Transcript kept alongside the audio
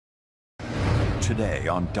Today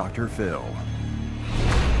on Dr. Phil.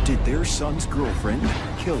 Did their son's girlfriend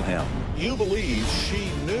kill him? You believe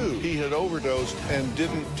she knew he had overdosed and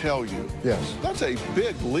didn't tell you. Yes. That's a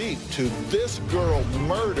big leap to this girl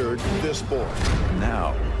murdered this boy.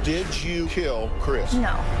 Now, did you kill Chris?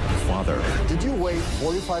 No. father, Did you wait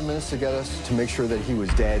 45 minutes to get us to make sure that he was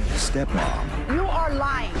dead? stepmom, You are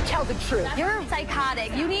lying. Tell the truth. You're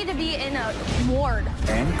psychotic. You need to be in a ward.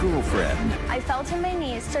 and girlfriend. I fell to my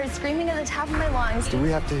knees, started screaming at the top of my lungs. Do we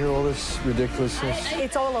have to hear all this ridiculousness?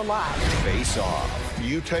 It's all a lie. Face Off.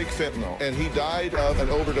 You take fentanyl, and he died of an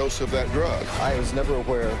overdose of that drug. I was never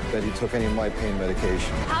aware that he took any of my pain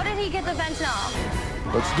medication. How did he get the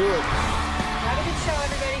fentanyl? Let's do it. Have a good show,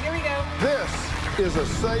 everybody. Here we go. This is a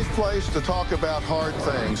safe place to talk about hard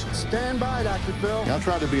things. Stand by, Dr. Phil. I'll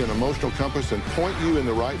try to be an emotional compass and point you in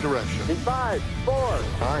the right direction. In 5, 4.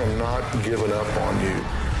 I am not giving up on you.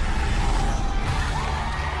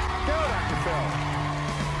 Go, Dr. Phil.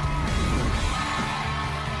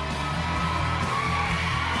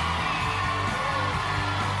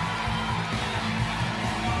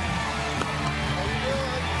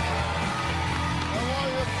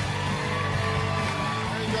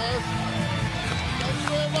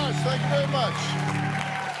 Thank you very much.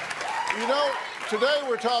 You know, today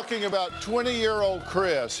we're talking about 20-year-old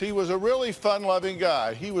Chris. He was a really fun-loving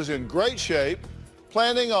guy. He was in great shape,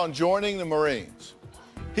 planning on joining the Marines.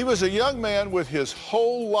 He was a young man with his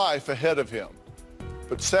whole life ahead of him.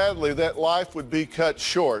 But sadly, that life would be cut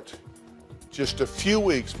short just a few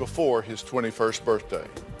weeks before his 21st birthday.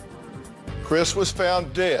 Chris was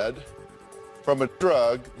found dead from a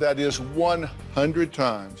drug that is 100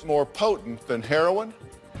 times more potent than heroin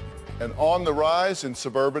and on the rise in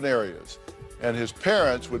suburban areas. And his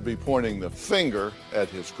parents would be pointing the finger at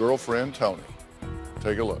his girlfriend, Tony.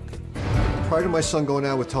 Take a look. Prior to my son going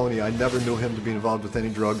out with Tony, I never knew him to be involved with any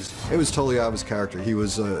drugs. It was totally out of his character. He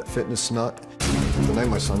was a fitness nut. The night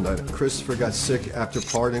my son died, Christopher got sick after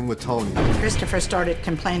partying with Tony. Christopher started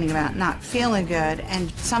complaining about not feeling good,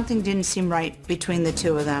 and something didn't seem right between the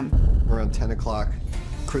two of them. Around 10 o'clock,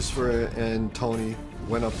 Christopher and Tony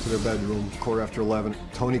went up to their bedroom, 11:15.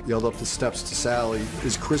 Tony yelled up the steps to Sally,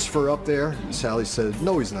 "Is Christopher up there?" Sally said,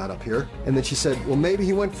 "No, he's not up here." And then she said, "Well, maybe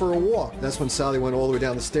he went for a walk." That's when Sally went all the way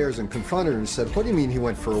down the stairs and confronted her and said, "What do you mean he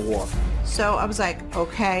went for a walk?" So I was like,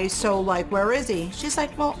 okay, so like, where is he? She's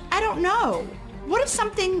like, well, I don't know. What if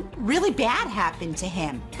something really bad happened to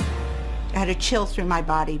him? I had a chill through my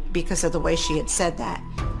body because of the way she had said that.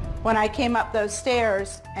 When I came up those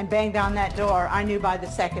stairs and banged on that door, I knew by the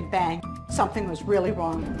second bang something was really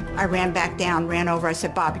wrong. I ran back down, ran over. I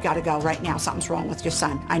said, Bob, you got to go right now. Something's wrong with your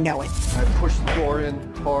son. I know it. I pushed the door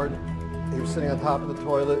in hard. He was sitting on top of the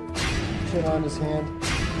toilet, chin on his hand,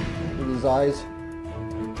 with his eyes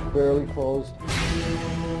barely closed.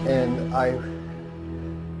 And I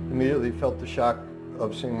immediately felt the shock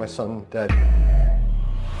of seeing my son dead.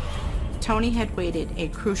 Tony had waited a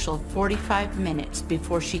crucial 45 minutes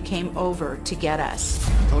before she came over to get us.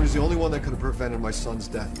 Tony's the only one that could have prevented my son's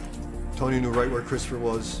death. Tony knew right where Christopher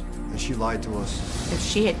was, and she lied to us. If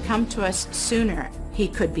she had come to us sooner, he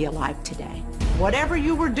could be alive today. Whatever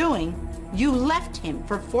you were doing, you left him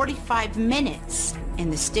for 45 minutes.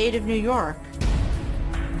 In the state of New York,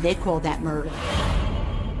 they call that murder.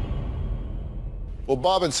 Well,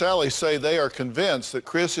 Bob and Sally say they are convinced that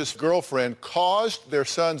Chris's girlfriend caused their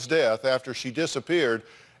son's death after she disappeared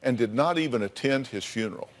and did not even attend his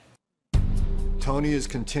funeral. Tony is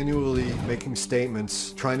continually making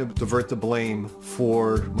statements, trying to divert the blame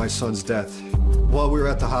for my son's death. While we were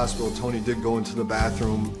at the hospital, Tony did go into the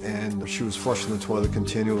bathroom and she was flushing the toilet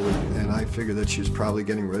continually, and I figured that she was probably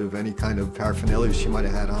getting rid of any kind of paraphernalia she might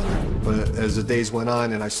have had on her. But as the days went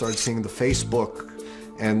on and I started seeing the Facebook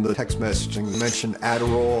and the text messaging mentioned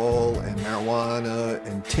Adderall and marijuana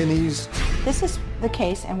and tinnies. This is the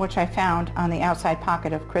case in which I found on the outside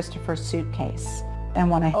pocket of Christopher's suitcase.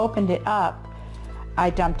 And when I opened it up, I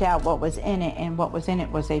dumped out what was in it, and what was in it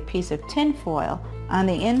was a piece of tin foil. On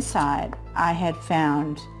the inside, I had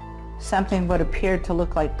found something what appeared to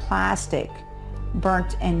look like plastic,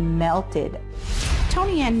 burnt and melted.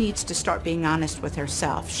 Tony Ann needs to start being honest with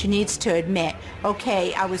herself. She needs to admit,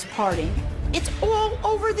 okay, I was partying. It's all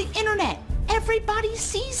over the internet. Everybody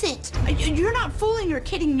sees it. You're not fooling or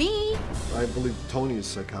kidding me. I believe Tony is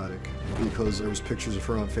psychotic because there was pictures of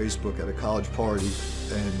her on Facebook at a college party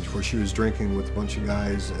and where she was drinking with a bunch of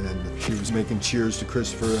guys and she was making cheers to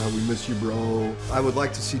Christopher, how we miss you, bro. I would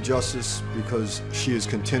like to see justice because she is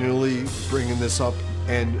continually bringing this up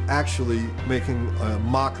and actually making a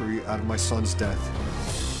mockery out of my son's death.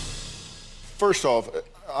 First off,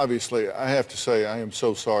 obviously, I have to say I am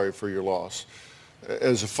so sorry for your loss.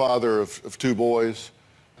 as a father of two boys,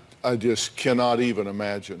 I just cannot even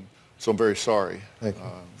imagine. So I'm very sorry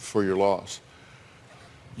for your loss.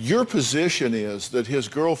 Your position is that his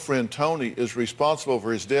girlfriend, Tony, is responsible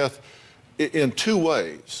for his death in two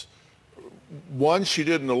ways. One, she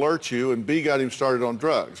didn't alert you, and B, got him started on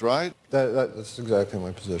drugs, right? That's exactly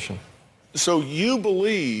my position. So you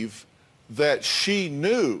believe that she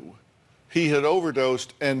knew he had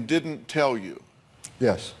overdosed and didn't tell you?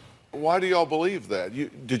 Yes. Why do y'all believe that?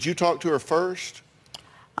 Did you talk to her first?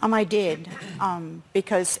 I did,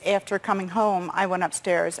 because after coming home, I went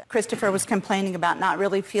upstairs. Christopher was complaining about not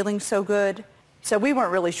really feeling so good, so we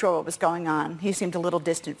weren't really sure what was going on. He seemed a little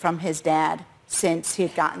distant from his dad since he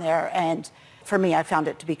had gotten there, and for me, I found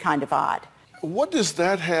it to be kind of odd. What does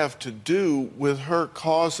that have to do with her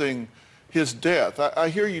causing his death? I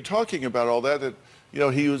hear you talking about all that, you know,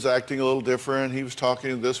 he was acting a little different, he was talking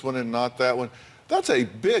to this one and not that one. That's a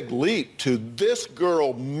big leap to this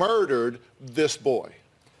girl murdered this boy.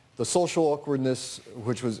 The social awkwardness,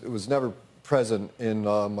 which was never present in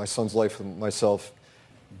my son's life and myself,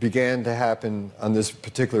 began to happen on this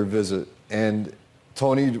particular visit. And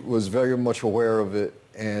Tony was very much aware of it,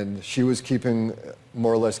 and she was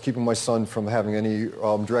more or less keeping my son from having any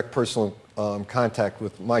direct personal contact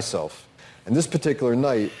with myself. And this particular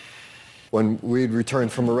night, when we'd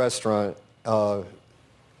returned from a restaurant,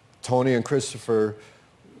 Tony and Christopher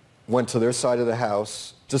went to their side of the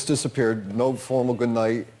house, just disappeared, no formal good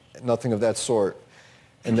night, nothing of that sort.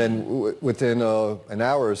 And then within an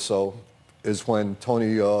hour or so is when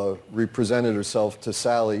Tony represented herself to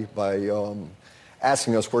Sally by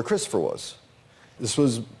asking us where Christopher was. This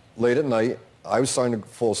was late at night. I was starting to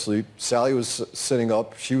fall asleep. Sally was sitting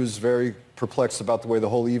up. She was very perplexed about the way the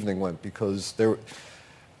whole evening went, because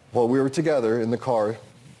while we were together in the car,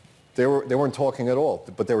 they weren't talking at all,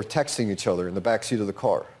 but they were texting each other in the back seat of the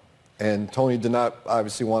car. And Tony did not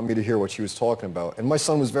obviously want me to hear what she was talking about. And my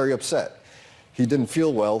son was very upset. He didn't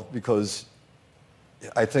feel well because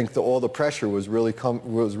I think all the pressure was really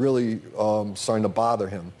starting to bother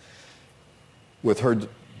him, with her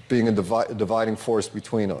being a dividing force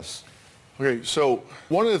between us. Okay, so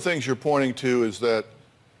one of the things you're pointing to is that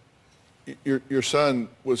your son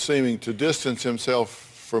was seeming to distance himself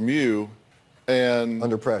from you and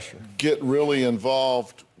under pressure, get really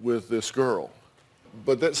involved with this girl.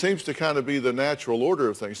 But that seems to kind of be the natural order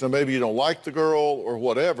of things. Now, maybe you don't like the girl or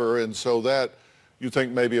whatever, and so that you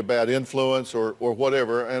think maybe a bad influence or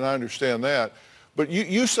whatever, and I understand that. But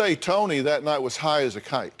you say Tony that night was high as a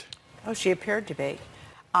kite. Oh, she appeared to be.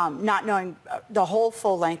 Not knowing the whole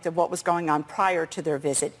full length of what was going on prior to their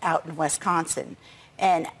visit out in Wisconsin.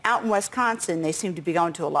 And out in Wisconsin, they seemed to be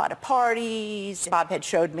going to a lot of parties. Bob had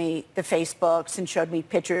showed me the Facebooks and showed me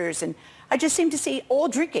pictures, and I just seemed to see all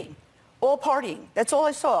drinking, all partying. That's all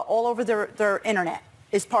I saw all over their internet,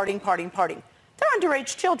 is partying, partying, partying. They're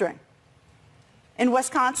underage children. In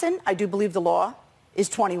Wisconsin, I do believe the law is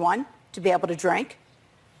 21 to be able to drink.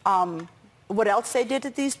 What else they did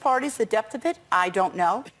at these parties, the depth of it, I don't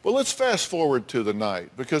know. Well, let's fast forward to the night,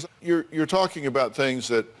 because you're talking about things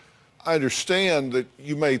that I understand that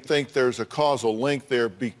you may think there's a causal link there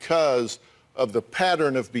because of the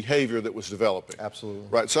pattern of behavior that was developing. Absolutely.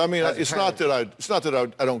 Right. So I mean, it's not that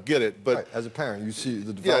I don't get it, but right. As a parent, you see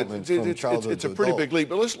the development from childhood it's a to pretty adult. big leap.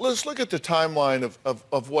 But let's look at the timeline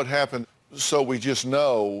of what happened, so we just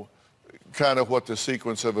know kind of what the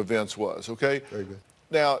sequence of events was. Okay. Very good.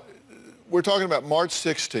 Now, we're talking about March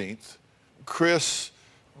 16th. Chris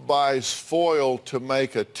buys foil to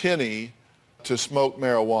make a tinny to smoke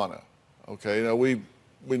marijuana. Okay, now we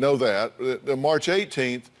know that. March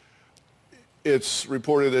 18th, it's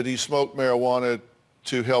reported that he smoked marijuana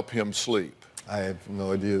to help him sleep. I have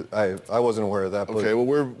no idea. I wasn't aware of that. But okay,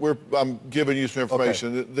 well, I'm giving you some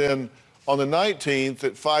information. Okay. Then on the 19th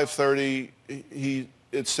at 5:30,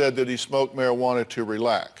 it said that he smoked marijuana to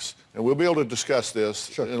relax. And we'll be able to discuss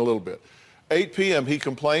this in a little bit. 8 p.m., he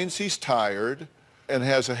complains he's tired and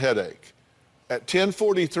has a headache. At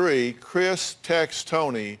 10:43, Chris texts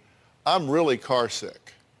Tony, "I'm really car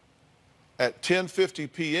sick." At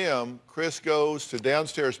 10:50 p.m., Chris goes to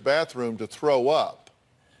downstairs bathroom to throw up.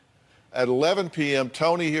 At 11 p.m.,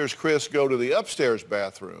 Tony hears Chris go to the upstairs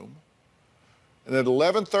bathroom. And at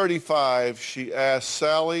 11:35, she asks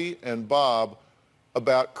Sally and Bob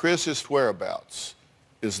about Chris's whereabouts.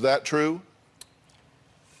 Is that true?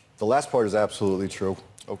 The last part is absolutely true.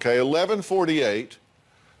 Okay, 11:48,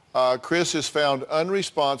 Chris is found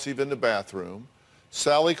unresponsive in the bathroom.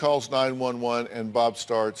 Sally calls 911 and Bob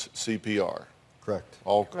starts CPR. Correct.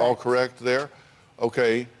 All correct there?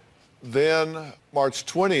 Okay, then March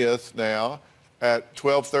 20th now, At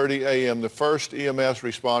 12:30 a.m., the first EMS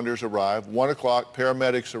responders arrive. 1 o'clock,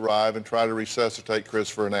 paramedics arrive and try to resuscitate Chris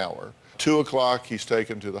for an hour. 2 o'clock, he's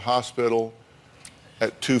taken to the hospital.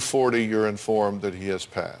 At 2:40, you're informed that he has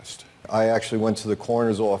passed. I actually went to the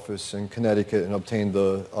coroner's office in Connecticut and obtained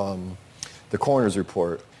the coroner's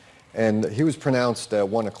report. And he was pronounced at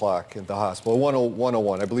 1 o'clock at the hospital,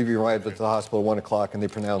 1:01. I believe he arrived at the hospital at 1 o'clock, and they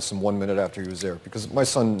pronounced him 1 minute after he was there, because my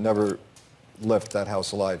son never left that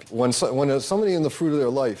house alive. When somebody in the fruit of their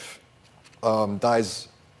life dies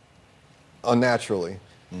unnaturally,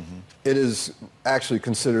 it is actually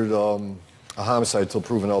considered a homicide till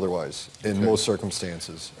proven otherwise in most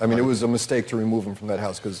circumstances. I mean, it was a mistake to remove him from that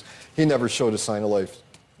house because he never showed a sign of life.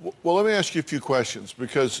 Well, let me ask you a few questions,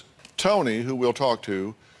 because Tony, who we'll talk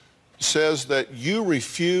to, says that you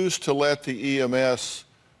refused to let the EMS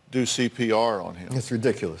do CPR on him. It's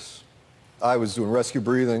ridiculous. I was doing rescue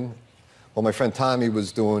breathing, while my friend Tommy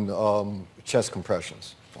was doing chest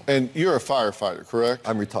compressions. And you're a firefighter, correct?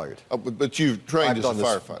 I'm retired. But you've trained as a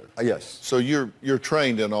firefighter. Yes. So you're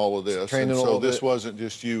trained in all of this. Trained in all so of this it. wasn't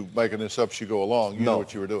just you making this up as you go along. You know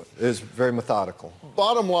what you were doing. It was very methodical.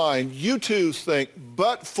 Bottom line, you two think,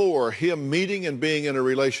 but for him meeting and being in a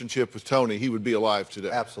relationship with Tony, he would be alive today.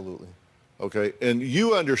 Absolutely. Okay. And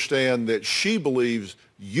you understand that she believes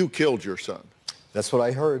you killed your son. That's what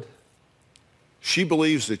I heard. She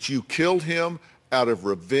believes that you killed him out of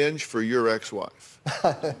revenge for your ex-wife.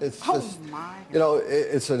 It's just, you know,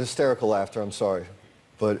 it's an hysterical laughter, I'm sorry.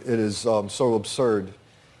 But it is so absurd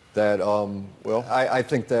that, well, I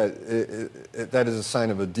think that that is a sign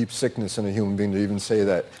of a deep sickness in a human being to even say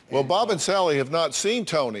that. Well, Bob and Sally have not seen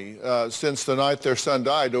Tony since the night their son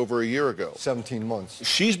died over a year ago. 17 months.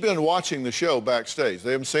 She's been watching the show backstage.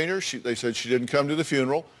 They haven't seen her. They said she didn't come to the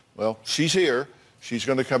funeral. Well, she's here. She's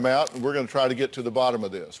going to come out, and we're going to try to get to the bottom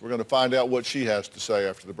of this. We're going to find out what she has to say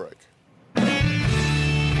after the break.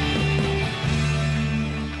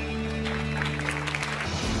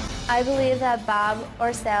 I believe that Bob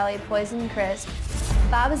or Sally poisoned Chris.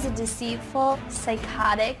 Bob is a deceitful,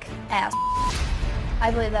 psychotic ass.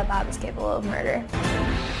 I believe that Bob is capable of murder.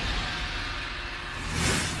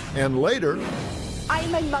 And later, I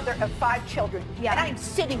am a mother of 5 children, and I am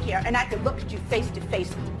sitting here, and I can look at you face to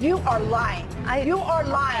face. You are lying. You are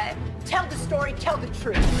lying. Tell the story. Tell the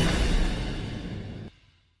truth.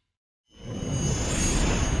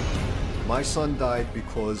 My son died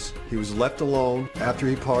because he was left alone after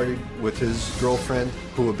he partied with his girlfriend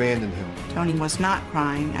who abandoned him. Tony was not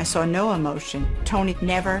crying. I saw no emotion. Tony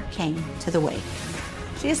never came to the wake.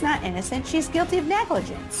 She is not innocent. She's guilty of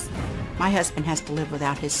negligence. My husband has to live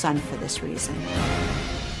without his son for this reason.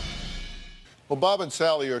 well, Bob and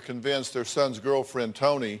Sally are convinced their son's girlfriend,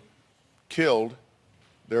 Tony, killed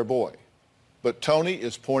their boy. But Tony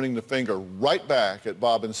is pointing the finger right back at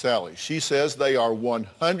Bob and Sally. She says they are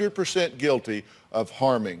 100% guilty of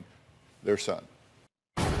harming their son.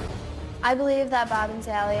 I believe that Bob and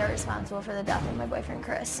Sally are responsible for the death of my boyfriend,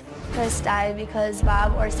 Chris. Chris died because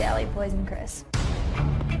Bob or Sally poisoned Chris.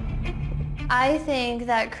 I think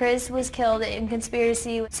that Chris was killed in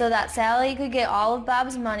conspiracy so that Sally could get all of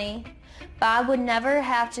Bob's money. Bob would never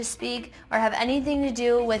have to speak or have anything to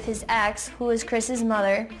do with his ex, who was Chris's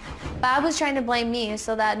mother. Bob was trying to blame me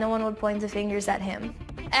so that no one would point the fingers at him.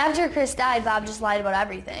 After Chris died, Bob just lied about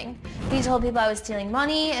everything. He told people I was stealing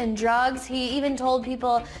money and drugs. He even told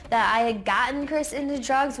people that I had gotten Chris into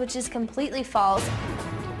drugs, which is completely false.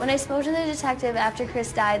 When I spoke to the detective after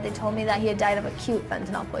Chris died, they told me that he had died of acute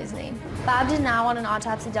fentanyl poisoning. Bob did not want an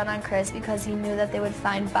autopsy done on Chris because he knew that they would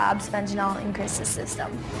find Bob's fentanyl in Chris's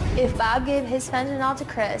system. If Bob gave his fentanyl to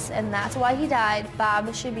Chris and that's why he died,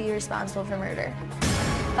 Bob should be responsible for murder.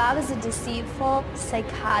 Bob is a deceitful,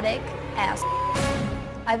 psychotic ass.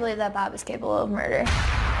 I believe that Bob is capable of murder.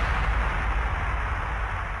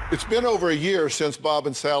 It's been over a year since Bob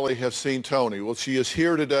and Sally have seen Tony. Well, she is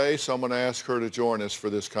here today, so I'm going to ask her to join us for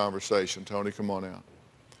this conversation. Tony, come on out.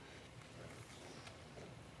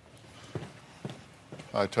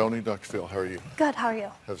 Hi, Tony. Dr. Phil, how are you? Good, how are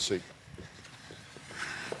you? Have a seat.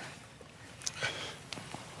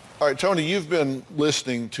 All right, Tony, you've been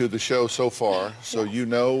listening to the show so far, so you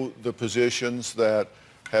know the positions that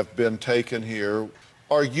have been taken here.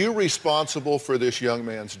 Are you responsible for this young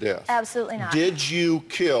man's death? Absolutely not. Did you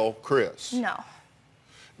kill Chris? No.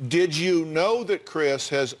 Did you know that Chris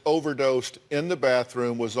has overdosed in the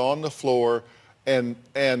bathroom, was on the floor, and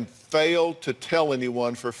failed to tell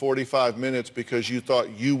anyone for 45 minutes because you thought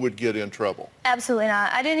you would get in trouble? Absolutely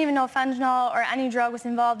not. I didn't even know fentanyl or any drug was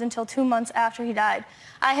involved until 2 months after he died.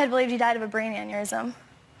 I had believed he died of a brain aneurysm.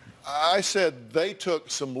 I said they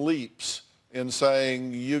took some leaps in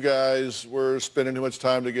saying you guys were spending too much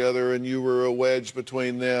time together and you were a wedge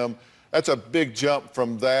between them. That's a big jump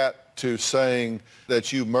from that to saying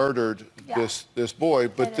that you murdered this boy.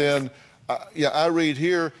 But then, I read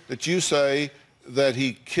here that you say that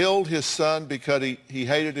he killed his son because he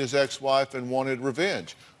hated his ex-wife and wanted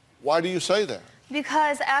revenge. Why do you say that?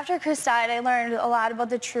 Because after Chris died, I learned a lot about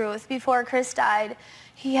the truth. Before Chris died,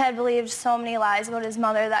 he had believed so many lies about his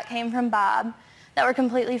mother that came from Bob that were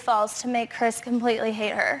completely false to make Chris completely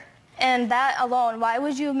hate her. And that alone, why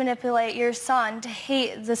would you manipulate your son to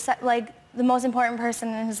hate the most important person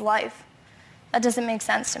in his life? That doesn't make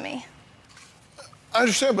sense to me. I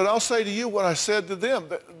understand, but I'll say to you what I said to them.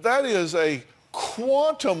 That is a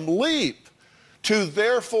quantum leap to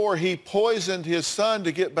therefore he poisoned his son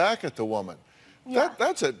to get back at the woman. Yeah.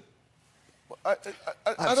 That's a...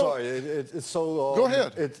 I'm sorry, it's so... Go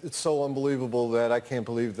ahead. It's so unbelievable that I can't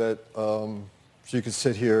believe that you could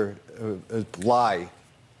sit here lie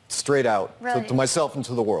straight out to myself and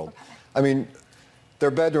to the world. Okay. I mean,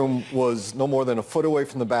 their bedroom was no more than a foot away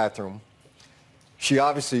from the bathroom. She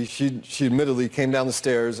obviously, she admittedly came down the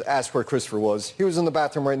stairs, asked where Christopher was. He was in the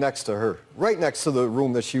bathroom right next to her, right next to the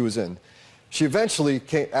room that she was in. She eventually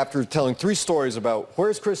came, after telling 3 stories about,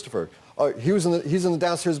 where's Christopher? He's in the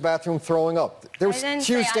downstairs bathroom throwing up. She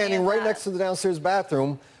was standing right next to the downstairs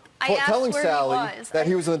bathroom, telling Sally that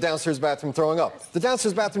he was in the downstairs bathroom throwing up. The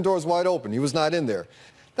downstairs bathroom door was wide open. He was not in there.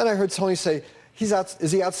 Then I heard Tony say,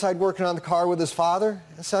 is he outside working on the car with his father?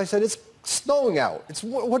 And Sally said, it's snowing out.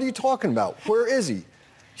 What are you talking about? Where is he?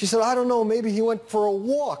 She said, I don't know, maybe he went for a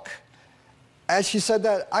walk. As she said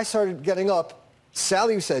that, I started getting up.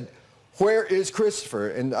 Sally said, where is Christopher?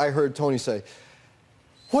 And I heard Tony say,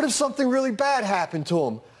 what if something really bad happened to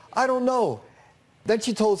him? I don't know. Then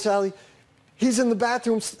she told Sally, he's in the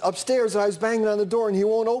bathroom upstairs and I was banging on the door and he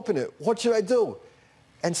won't open it. What should I do?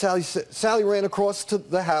 And Sally ran across to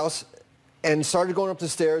the house and started going up the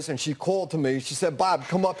stairs, and she called to me. She said, Bob,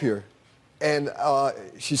 come up here. And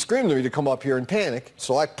she screamed to me to come up here in panic.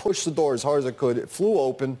 So I pushed the door as hard as I could. It flew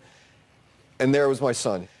open, and there was my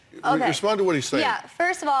son. Okay. Respond to what he's saying. Yeah,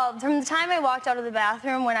 first of all, from the time I walked out of the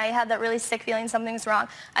bathroom when I had that really sick feeling something's wrong,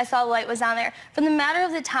 I saw the light was down there. From the matter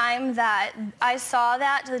of the time that I saw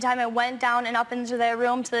that to the time I went down and up into their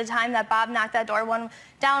room to the time that Bob knocked that door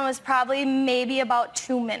down was probably maybe about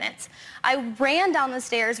 2 minutes. I ran down the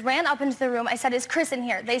stairs, ran up into the room. I said, is Chris in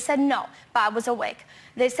here? They said no. Bob was awake.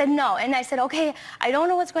 They said no. And I said, okay, I don't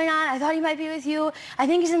know what's going on. I thought he might be with you. I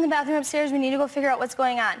think he's in the bathroom upstairs. We need to go figure out what's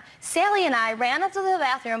going on. Sally and I ran up to the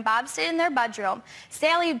bathroom. Bob stayed in their bedroom.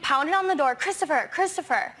 Sally pounded on the door, Christopher,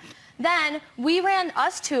 Christopher. Then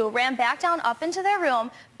us two ran back down up into their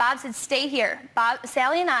room. Bob said, stay here.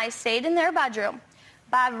 Sally and I stayed in their bedroom.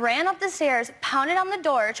 Bob ran up the stairs, pounded on the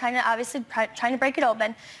door, trying to break it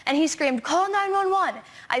open, and he screamed, call 911.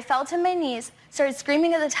 I fell to my knees, started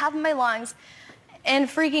screaming at the top of my lungs, and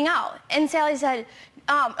freaking out. And Sally said,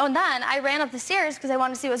 and then I ran up the stairs because I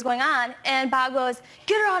wanted to see what was going on, and Bob goes,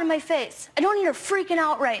 get her out of my face. I don't need her freaking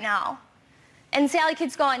out right now. And Sally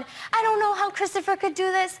keeps going, I don't know how Christopher could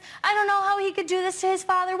do this. I don't know how he could do this to his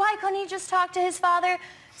father. Why couldn't he just talk to his father?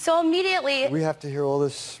 So immediately... We have to hear all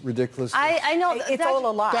this ridiculous... I know. It's all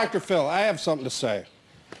a lie. Dr. Phil, I have something to say.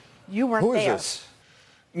 You weren't there. Who is this?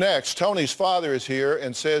 Next, Tony's father is here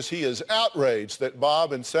and says he is outraged that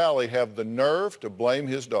Bob and Sally have the nerve to blame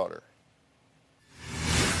his daughter.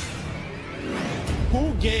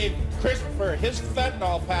 Who gave Christopher his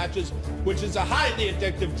fentanyl patches, which is a highly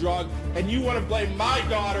addictive drug, and you want to blame my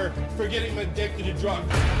daughter for getting addicted to drugs?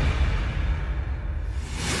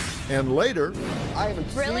 And later... I haven't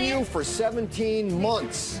seen you for 17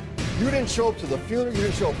 months. You didn't show up to the funeral, you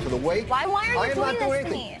didn't show up to the wake. Why are you doing this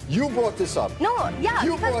to me? You brought this up. No, yeah.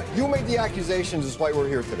 You made the accusations, is why we're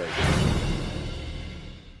here today.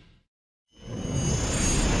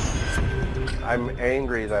 I'm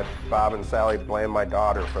angry that Bob and Sally blame my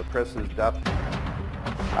daughter for Chris's death.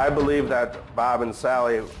 I believe that Bob and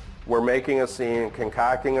Sally were making a scene,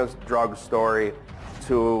 concocting a drug story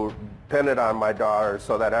to pin it on my daughter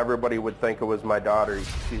so that everybody would think it was my daughter.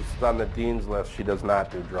 She's on the dean's list. She does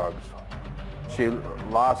not do drugs. She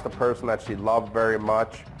lost a person that she loved very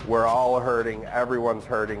much. We're all hurting. Everyone's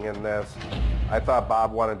hurting in this. I thought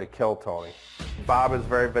Bob wanted to kill Tony. Bob is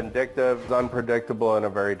very vindictive, unpredictable, and a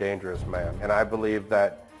very dangerous man. And I believe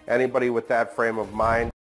that anybody with that frame of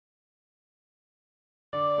mind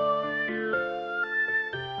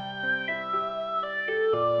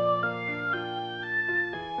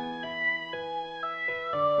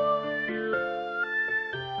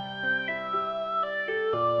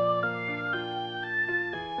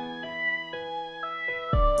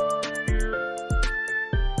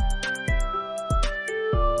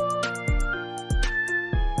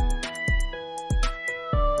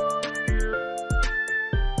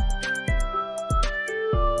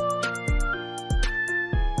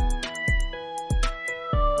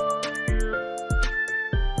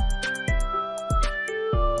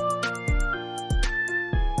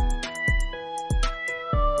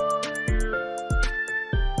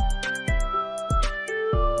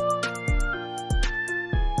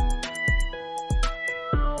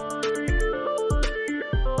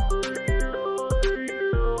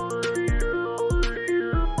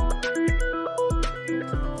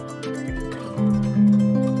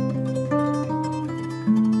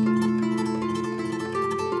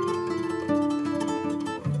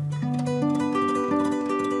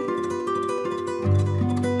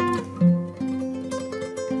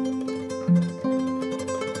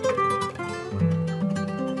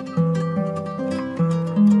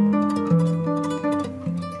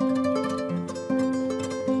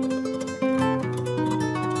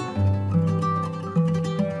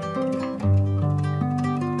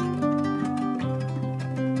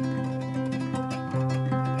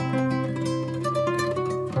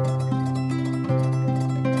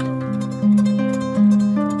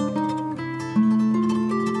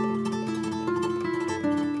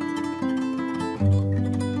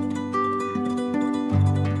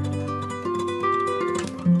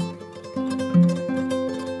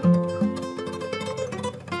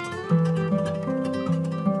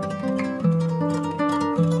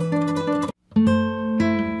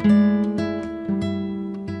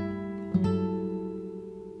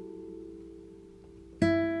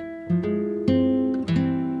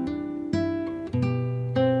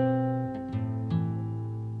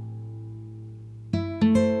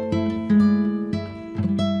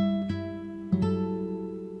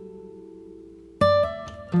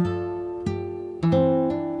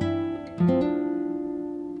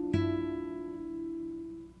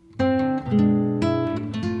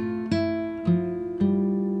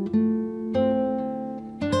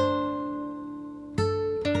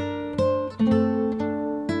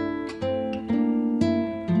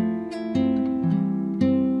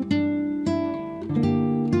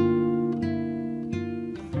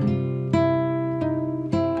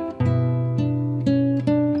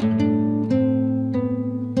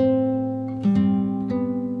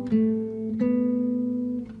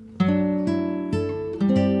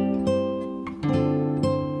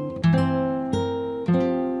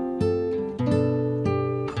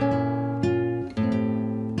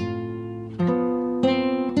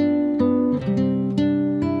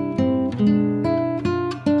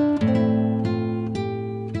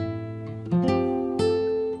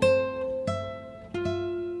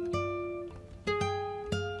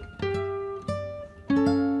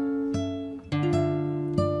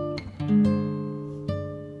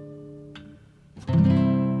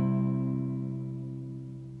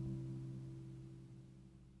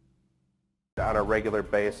regular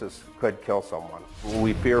basis could kill someone.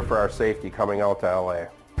 We fear for our safety coming out to LA.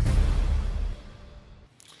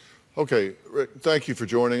 Okay, Rick, thank you for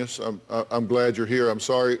joining us. I'm glad you're here. I'm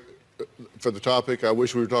sorry for the topic. I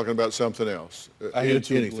wish we were talking about something else. I do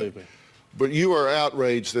too, believe me. But you are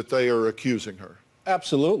outraged that they are accusing her.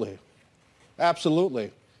 Absolutely.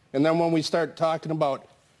 Absolutely. And then when we start talking about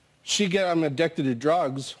I'm addicted to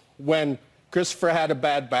drugs when Christopher had a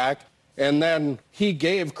bad back, and then he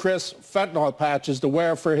gave Chris fentanyl patches to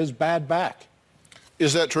wear for his bad back.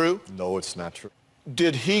 Is that true? No, it's not true.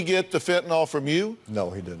 Did he get the fentanyl from you?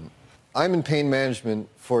 No, he didn't. I'm in pain management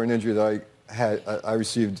for an injury that I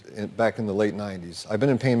received back in the late 90s. I've been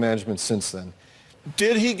in pain management since then.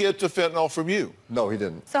 Did he get the fentanyl from you? No, he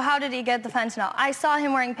didn't. So how did he get the fentanyl? I saw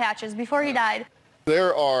him wearing patches before he died.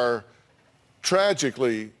 There are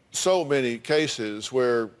tragically so many cases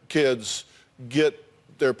where kids get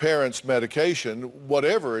their parents' medication,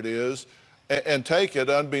 whatever it is, and take it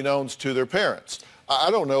unbeknownst to their parents.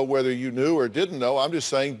 I don't know whether you knew or didn't know. I'm just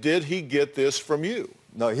saying, did he get this from you?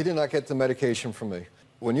 No, he did not get the medication from me.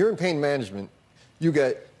 When you're in pain management, you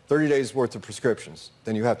get 30 days worth of prescriptions.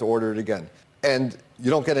 Then you have to order it again. And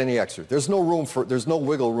you don't get any extra. There's no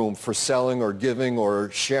wiggle room for selling or giving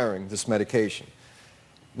or sharing this medication.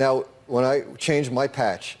 Now, when I changed my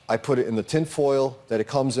patch, I put it in the tin foil that it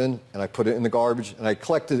comes in, and I put it in the garbage, and I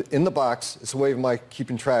collect it in the box. It's a way of my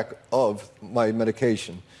keeping track of my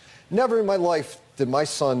medication. Never in my life did my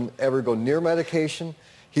son ever go near medication.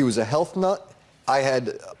 He was a health nut. I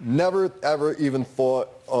had never, ever even thought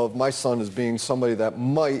of my son as being somebody that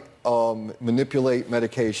might manipulate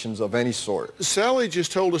medications of any sort. Sally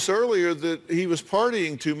just told us earlier that he was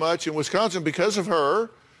partying too much in Wisconsin because of her.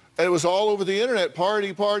 And it was all over the internet,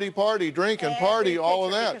 party, drinking, party, all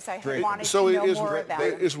of that. So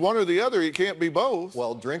it's one or the other. It can't be both.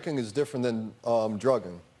 Well, drinking is different than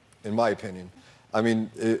drugging, in my opinion. I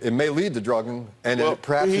mean, it may lead to drugging, and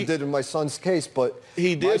perhaps it did in my son's case, but...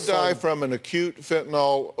 He did die from an acute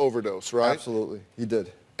fentanyl overdose, right? Absolutely, he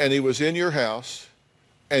did. And he was in your house,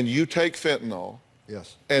 and you take fentanyl.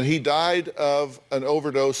 Yes. And he died of an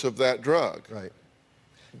overdose of that drug. Right.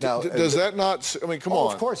 Now, does that not, I mean, come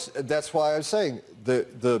on. Of course, that's why I was saying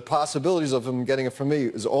the possibilities of him getting it from me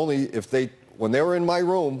is only if when they were in my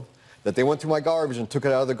room, that they went through my garbage and took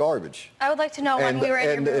it out of the garbage. I would like to know when we were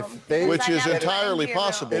in your room. Which is entirely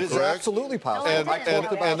possible, correct? It is absolutely possible.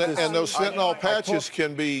 And those fentanyl patches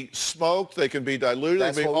can be smoked, they can be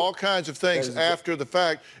diluted, they can be all kinds of things after the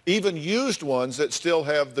fact, even used ones that still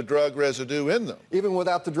have the drug residue in them. Even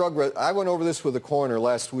without the drug residue, I went over this with the coroner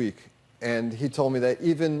last week, and he told me that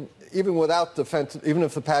even without the fentanyl, even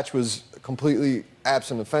if the patch was completely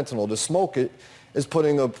absent of fentanyl, to smoke it is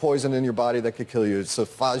putting a poison in your body that could kill you. It's a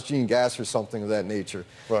phosgene gas or something of that nature.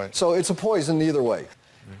 Right. So it's a poison either way.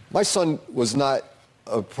 My son was not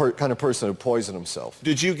a kind of person who poisoned himself.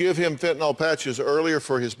 Did you give him fentanyl patches earlier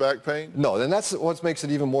for his back pain? No, and that's what makes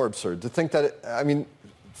it even more absurd. To think that,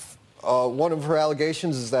 one of her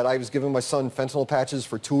allegations is that I was giving my son fentanyl patches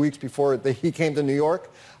for 2 weeks before he came to New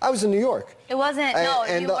York. I was in New York. It wasn't,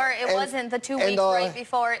 it wasn't the 2 weeks right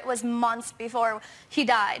before, it was months before he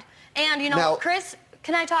died. And, now, Chris,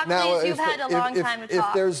 can I talk, please? You've had a long time to talk.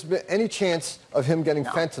 If there's been any chance of him getting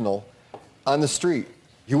fentanyl on the street,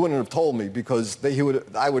 he wouldn't have told me because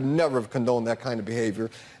I would never have condoned that kind of behavior,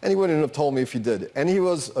 and he wouldn't have told me if he did. And he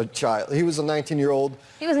was a child. He was a 19-year-old kid.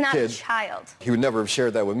 He was not a child. He would never have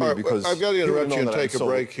shared that with me because... I've got to interrupt you and take a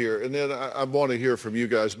break here, and then I want to hear from you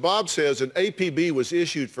guys. Bob says an APB was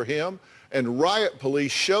issued for him, and riot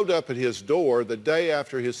police showed up at his door the day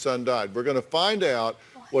after his son died. We're going to find out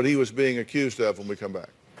what he was being accused of when we come back.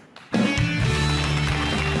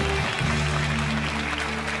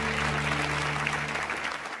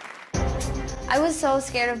 I was so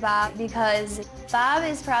scared of Bob because Bob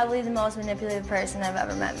is probably the most manipulative person I've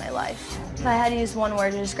ever met in my life. If I had to use one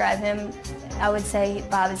word to describe him, I would say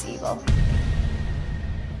Bob is evil.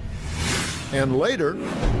 And later...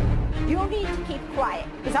 You need to keep quiet,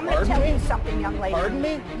 because I'm going to tell you something, young lady. Pardon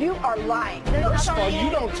me? You are lying. First of all, you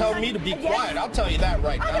don't tell me to be quiet. I'll tell you that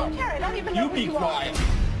right now. I don't care. I don't even know who you are. You be quiet.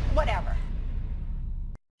 Whatever.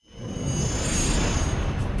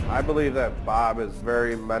 I believe that Bob is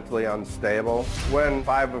very mentally unstable. When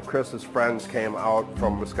 5 of Chris's friends came out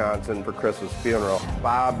from Wisconsin for Chris's funeral,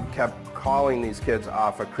 Bob kept calling these kids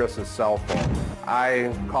off of Chris's cell phone.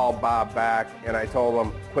 I called Bob back and I told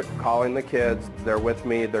him, quit calling the kids. They're with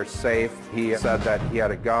me. They're safe. He said that he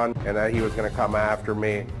had a gun and that he was going to come after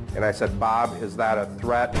me. And I said, Bob, is that a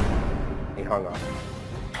threat? He hung up.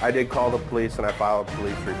 I did call the police and I filed a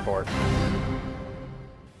police report.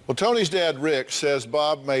 Well, Tony's dad, Rick, says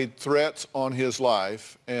Bob made threats on his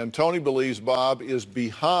life, and Tony believes Bob is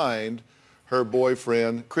behind her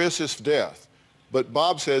boyfriend Chris's death. But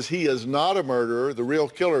Bob says he is not a murderer. The real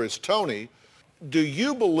killer is Tony. Do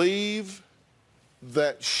you believe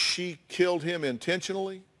that she killed him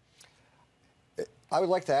intentionally? I would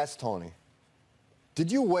like to ask Tony,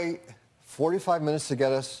 did you wait 45 minutes to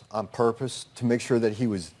get us on purpose to make sure that he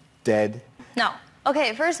was dead? No.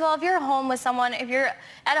 Okay, first of all, if you're home with someone, if you're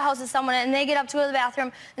at a house with someone and they get up to go to the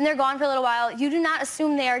bathroom and they're gone for a little while, you do not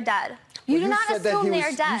assume they are dead. You do not assume they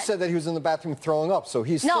are dead. You said that he was in the bathroom throwing up, so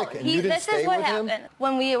he's sick, and you didn't stay with him? No, this is what happened.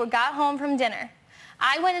 When we got home from dinner,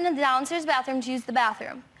 I went into the downstairs bathroom to use the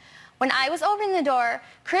bathroom. When I was opening the door,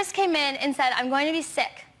 Chris came in and said, I'm going to be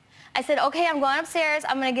sick. I said, okay, I'm going upstairs.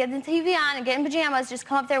 I'm going to get the TV on and get in pajamas. Just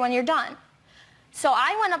come up there when you're done. So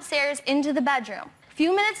I went upstairs into the bedroom. A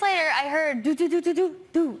few minutes later, I heard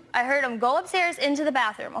do. I heard him go upstairs into the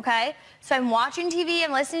bathroom, okay? So I'm watching TV,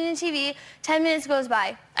 I'm listening to TV. 10 minutes goes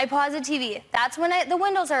by. I pause the TV. That's when the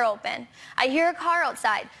windows are open. I hear a car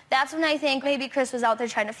outside. That's when I think maybe Chris was out there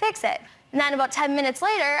trying to fix it. And then about 10 minutes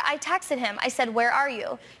later, I texted him. I said, where are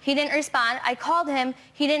you? He didn't respond. I called him.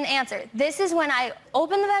 He didn't answer. This is when I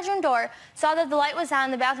opened the bedroom door, saw that the light was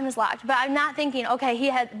on, the bathroom was locked. But I'm not thinking, okay, he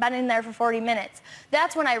had been in there for 40 minutes.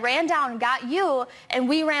 That's when I ran down, got you, and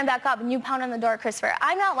we ran back up, and you pounded on the door, Christopher.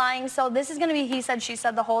 I'm not lying, so this is going to be he said, she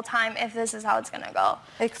said the whole time if this is how it's going to go.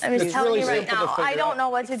 I'm just telling you right now. I don't know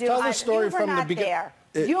what to do. Tell the story from the beginning.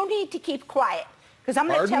 You need to keep quiet. Because I'm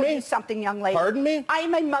going to tell you something, young lady. Pardon me? I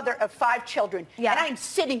am a mother of 5 children, and I'm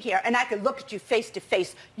sitting here, and I can look at you face to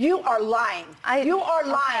face. You are lying. You are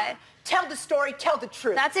lying. Tell the story. Tell the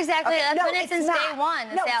truth. That's exactly. That's been it since day one,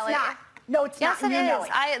 Sally. No, it's not. Yes,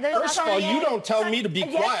 it is. First of all, you don't tell me to be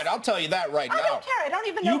quiet. I'll tell you that right now. I don't care. I don't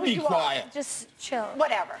even know who you are. You be quiet. Just chill.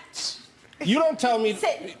 Whatever. You don't tell me.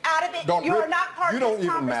 Sit out of it. You are not part of this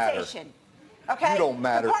conversation. Okay? You don't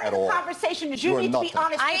matter at all. Part of the conversation is you need to be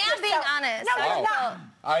honest. I am being honest. No, you're not.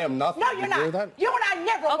 I am nothing. No, you're not. You and I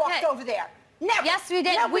never walked over there. Never. Yes, we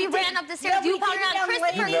did. We ran up the stairs. You pounded on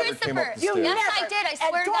Christopher. Yes, I did. I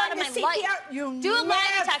swear to God on my life. Do a lie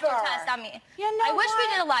detector test on me. I wish we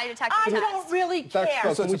did a lie detector test. I don't really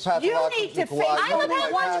care. So it's a you need to face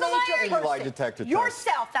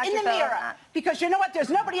yourself in the mirror. Because you know what?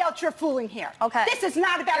 There's nobody else you're fooling here. Okay. This is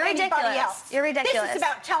not about anybody else. You're ridiculous. This is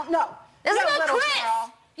about telling. No. This is about Chris.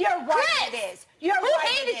 You're right, it is. You're Who right,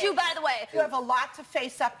 hated you, by the way? You have a lot to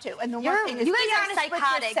face up to. And the one thing is, you guys are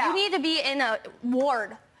psychotic. You need to be in a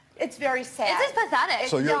ward. It's very sad. This is pathetic.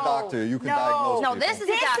 So you're a doctor. You can diagnose people. No, this is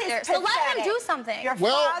a doctor. So let him do something. Your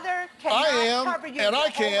father cannot cover you. And I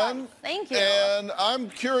can. Thank you. And I'm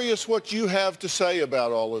curious what you have to say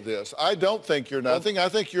about all of this. I don't think you're nothing. I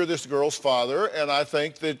think you're this girl's father, and I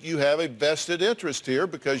think that you have a vested interest here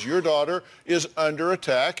because your daughter is under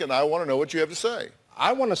attack, and I want to know what you have to say.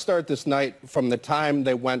 I want to start this night from the time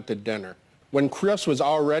they went to dinner. When Chris was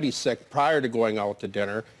already sick prior to going out to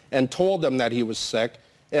dinner and told them that he was sick,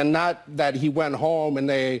 and not that he went home and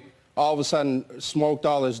they all of a sudden smoked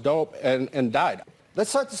all his dope and died. Let's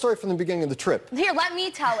start the story from the beginning of the trip. Here, let me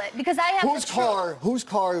tell it, because I have Whose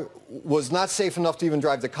car was not safe enough to even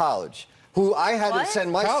drive to college? Who I had to send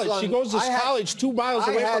my son... She goes to college 2 miles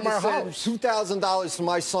away from our house. I had to send $2,000 to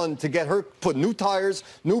my son to get her put new tires,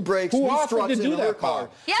 new brakes, new struts in her car.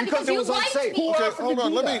 Yeah, because it was unsafe. Hold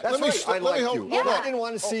on, let me you. Yeah. I didn't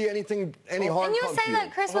want to see any harm come to you. And you say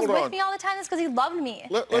that Chris was with me all the time, that's because he loved me.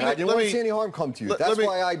 And I didn't want to see any harm come to you. That's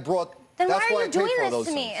why I brought... Then why are you doing this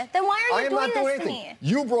to me? Then why are you doing this to me?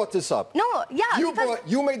 You brought this up. No, yeah,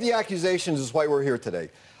 You made the accusations, is why we're here today.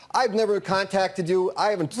 I've never contacted you. I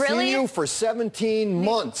haven't seen you for 17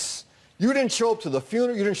 months. You didn't show up to the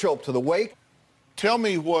funeral. You didn't show up to the wake. Tell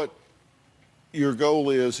me what your goal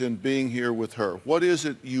is in being here with her. What is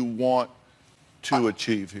it you want to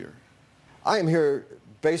achieve here? I am here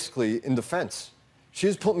basically in defense.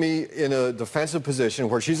 She's put me in a defensive position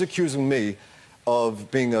where she's accusing me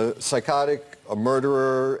of being a psychotic, a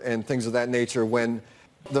murderer, and things of that nature, when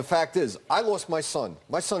the fact is, I lost my son.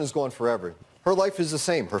 My son is gone forever. Her life is the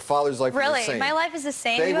same. Her father's life is the same. Really? My life is the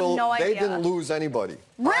same? You have no idea. They didn't lose anybody.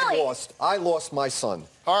 Really? I lost my son.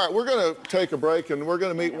 All right, we're going to take a break, and we're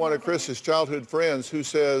going to meet one of Chris's childhood friends who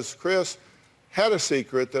says Chris had a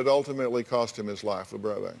secret that ultimately cost him his life. We'll be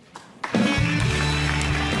right back.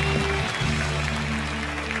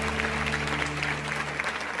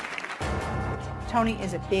 Tony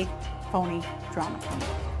is a big, phony drama queen.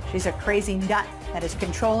 She's a crazy nut that is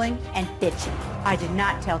controlling and bitchy. I did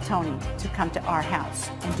not tell Tony to come to our house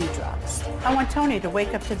and do drugs. I want Tony to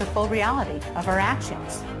wake up to the full reality of her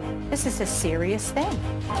actions. This is a serious thing.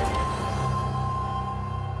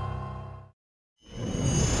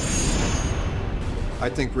 I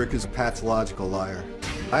think Rick is a pathological liar.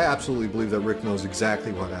 I absolutely believe that Rick knows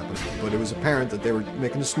exactly what happened, but it was apparent that they were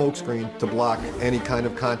making a smokescreen to block any kind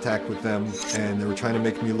of contact with them, and they were trying to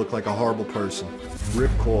make me look like a horrible person. Rick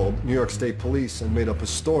called New York State Police and made up a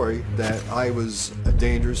story that I was a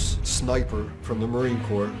dangerous sniper from the Marine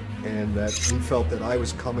Corps, and that he felt that I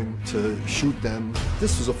was coming to shoot them.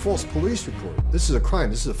 This was a false police report. This is a crime.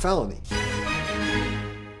 This is a felony.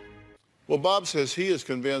 Well, Bob says he is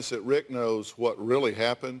convinced that Rick knows what really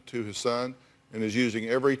happened to his son and is using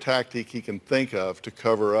every tactic he can think of to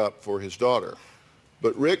cover up for his daughter.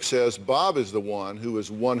 But Rick says Bob is the one who is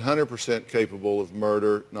 100% capable of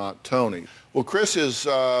murder, not Tony. Well, Chris's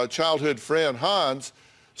childhood friend Hans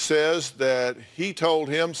says that he told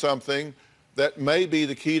him something that may be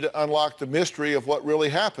the key to unlock the mystery of what really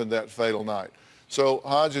happened that fatal night. So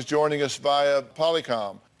Hans is joining us via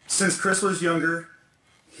Polycom. Since Chris was younger,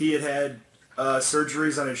 he had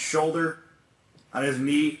surgeries on his shoulder, on his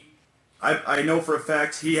knee. I know for a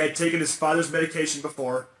fact he had taken his father's medication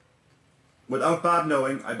before, without Bob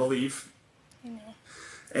knowing, I believe.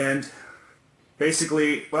 And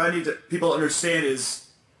basically, what I need people to understand is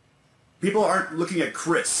people aren't looking at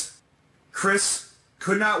Chris. Chris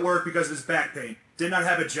could not work because of his back pain, did not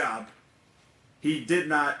have a job. He did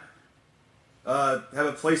not have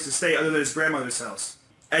a place to stay other than his grandmother's house.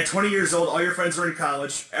 At 20 years old, all your friends are in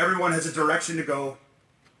college. Everyone has a direction to go.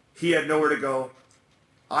 He had nowhere to go.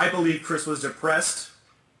 I believe Chris was depressed.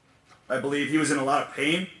 I believe he was in a lot of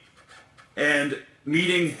pain. And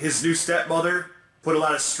meeting his new stepmother put a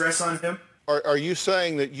lot of stress on him. Are you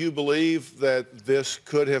saying that you believe that this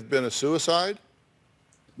could have been a suicide?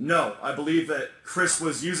 No, I believe that Chris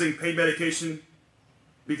was using pain medication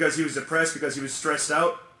because he was depressed, because he was stressed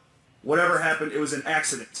out. Whatever happened, it was an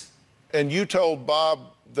accident. And you told Bob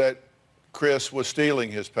that Chris was stealing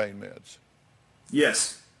his pain meds?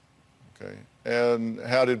 Yes. Okay. And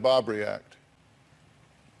how did Bob react?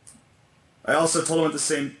 I also told him at the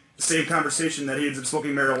same conversation that he had been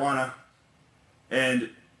smoking marijuana, and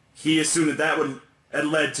he assumed that had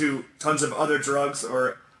led to tons of other drugs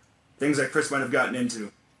or things that Chris might have gotten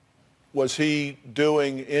into. Was he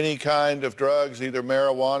doing any kind of drugs, either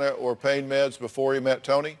marijuana or pain meds, before he met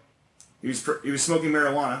Tony? He was smoking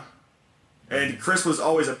marijuana, and Chris was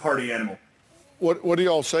always a party animal. What do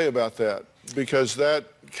y'all say about that? Because that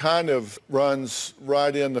kind of runs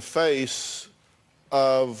right in the face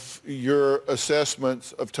of your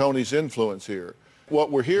assessments of Tony's influence here.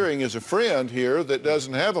 What we're hearing is a friend here that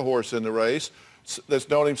doesn't have a horse in the race, that's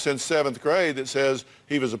known him since 7th grade, that says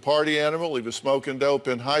he was a party animal, he was smoking dope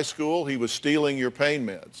in high school, he was stealing your pain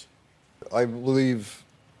meds. I believe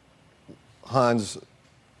Hans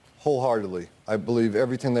wholeheartedly. I believe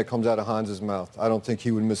everything that comes out of Hans's mouth. I don't think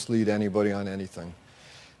he would mislead anybody on anything.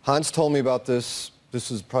 Hans told me about this. This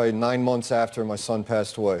was probably 9 months after my son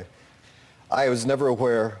passed away. I was never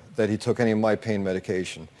aware that he took any of my pain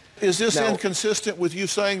medication. Is this inconsistent with you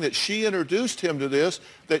saying that she introduced him to this,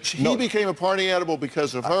 that he became a party animal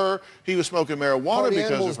because of her, he was smoking marijuana because of her?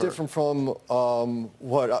 Party animal is different from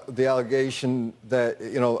the allegation that,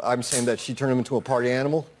 I'm saying that she turned him into a party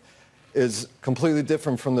animal is completely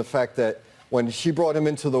different from the fact that when she brought him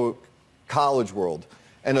into the college world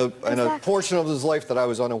and a portion of his life that I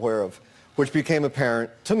was unaware of, which became apparent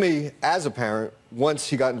to me as a parent once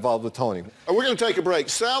he got involved with Tony. We're going to take a break.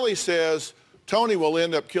 Sally says Tony will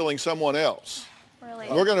end up killing someone else. Really?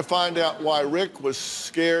 We're going to find out why Rick was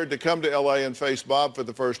scared to come to L.A. and face Bob for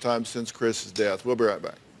the first time since Chris's death. We'll be right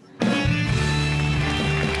back.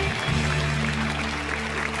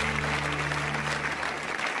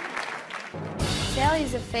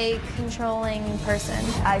 Sally's a fake, controlling person.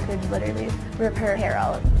 I could literally rip her hair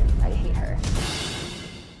out. I hate her.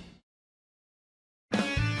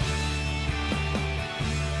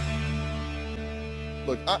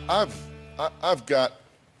 Look, I've got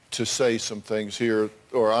to say some things here,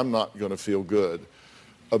 or I'm not going to feel good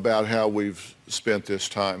about how we've spent this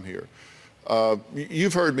time here.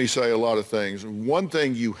 You've heard me say a lot of things. One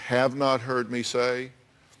thing you have not heard me say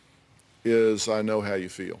is I know how you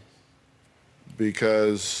feel.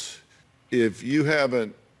 Because if you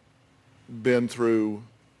haven't been through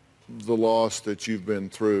the loss that you've been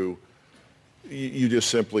through, you just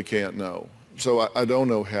simply can't know. So I don't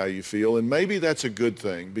know how you feel, and maybe that's a good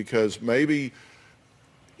thing, because maybe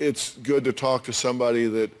it's good to talk to somebody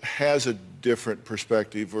that has a different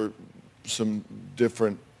perspective or some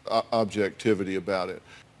different objectivity about it.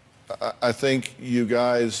 I think you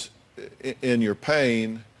guys, in your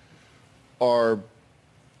pain, are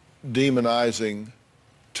demonizing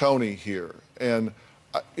Tony here. And,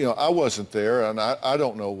 I wasn't there, and I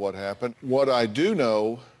don't know what happened. What I do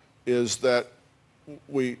know is that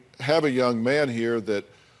we have a young man here that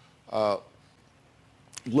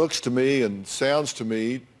looks to me and sounds to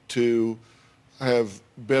me to have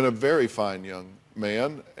been a very fine young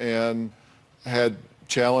man and had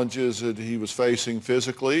challenges that he was facing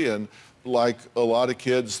physically, and like a lot of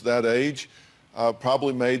kids that age,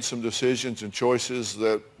 probably made some decisions and choices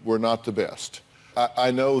that were not the best.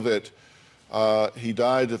 I know that he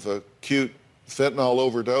died of acute fentanyl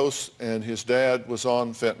overdose, and his dad was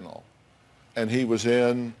on fentanyl. And he was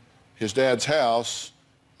in his dad's house,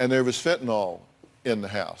 and there was fentanyl in the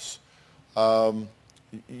house.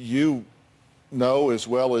 You know as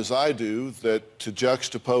well as I do that to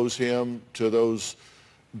juxtapose him to those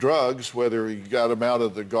drugs, whether he got them out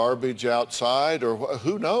of the garbage outside or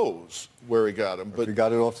who knows where he got them. But he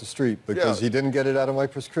got it off the street because he didn't get it out of my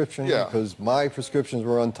prescription because my prescriptions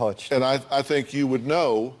were untouched. And I think you would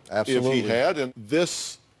know Absolutely. if he had. And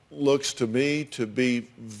this looks to me to be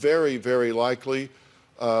very, very likely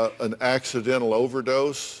an accidental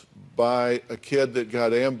overdose by a kid that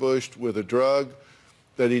got ambushed with a drug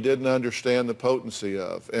that he didn't understand the potency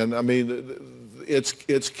of. And I mean,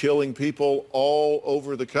 it's killing people all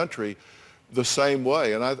over the country the same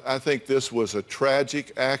way. And I think this was a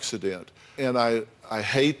tragic accident. And I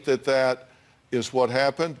hate that that is what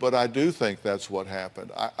happened, but I do think that's what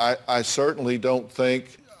happened. I certainly don't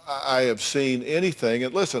think I have seen anything.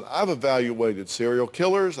 And listen, I've evaluated serial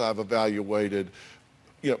killers. I've evaluated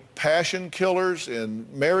passion killers in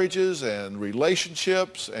marriages and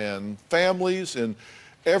relationships and families in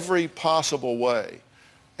every possible way.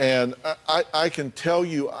 And I can tell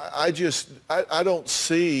you, I don't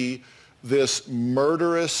see this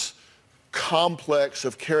murderous complex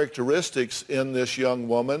of characteristics in this young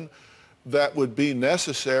woman that would be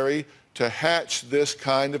necessary to hatch this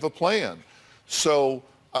kind of a plan. So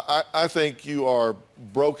I think you are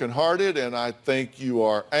brokenhearted, and I think you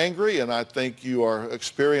are angry, and I think you are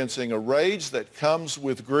experiencing a rage that comes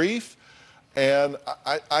with grief. And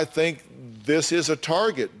I think this is a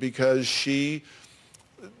target because she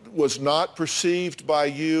was not perceived by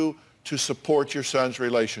you to support your son's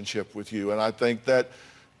relationship with you. And I think that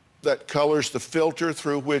colors the filter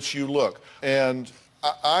through which you look. And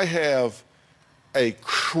I have a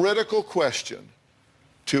critical question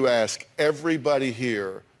to ask everybody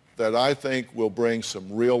here that I think will bring some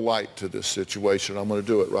real light to this situation. I'm going to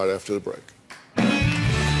do it right after the break.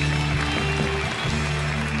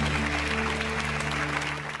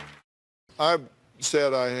 I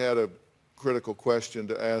said I had a critical question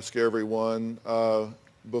to ask everyone.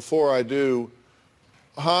 Before I do,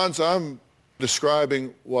 Hans, I'm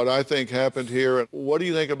describing what I think happened here. What do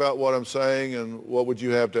you think about what I'm saying, and what would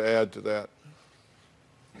you have to add to that?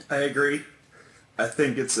 I agree. I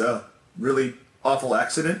think it's a really awful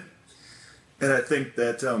accident, and I think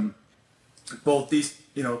that both these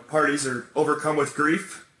parties are overcome with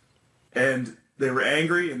grief, and they were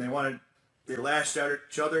angry, and they lashed out at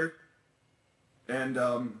each other, and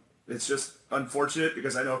it's just unfortunate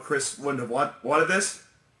because I know Chris wouldn't have wanted this.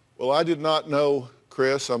 Well, I did not know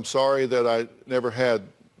Chris. I'm sorry that I never had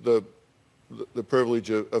the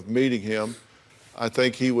privilege of meeting him. I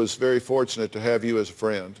think he was very fortunate to have you as a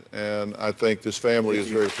friend, and I think this family is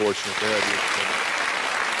very fortunate to have you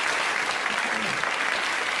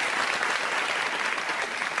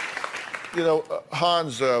as a friend.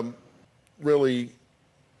 Hans really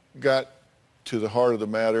got to the heart of the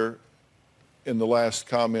matter in the last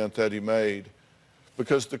comment that he made,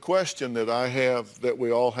 because the question that I have, that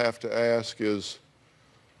we all have to ask is,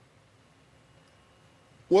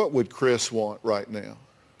 what would Chris want right now?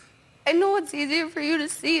 I know it's easier for you to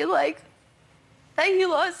see, that he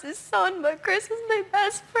lost his son, but Chris is my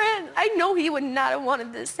best friend. I know he would not have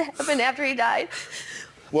wanted this to happen after he died.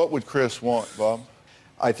 What would Chris want, Bob?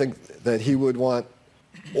 I think that he would want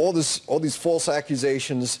all these false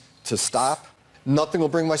accusations to stop. Nothing will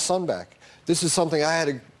bring my son back. This is something I had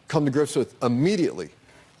to come to grips with immediately.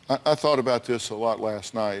 I thought about this a lot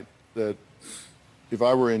last night, that if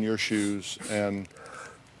I were in your shoes and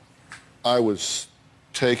I was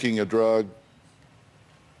taking a drug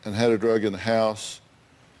and had a drug in the house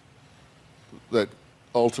that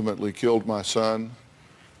ultimately killed my son,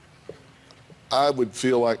 I would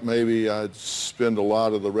feel like maybe I'd spend a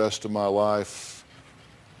lot of the rest of my life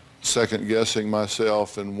second-guessing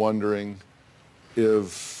myself and wondering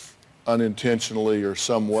if unintentionally or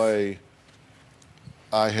some way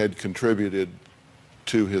I had contributed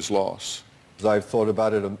to his loss. I've thought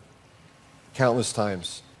about it countless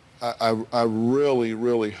times. I really,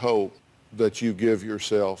 really hope that you give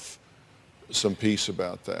yourself some peace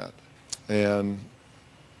about that and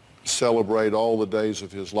celebrate all the days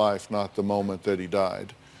of his life, not the moment that he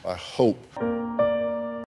died. I hope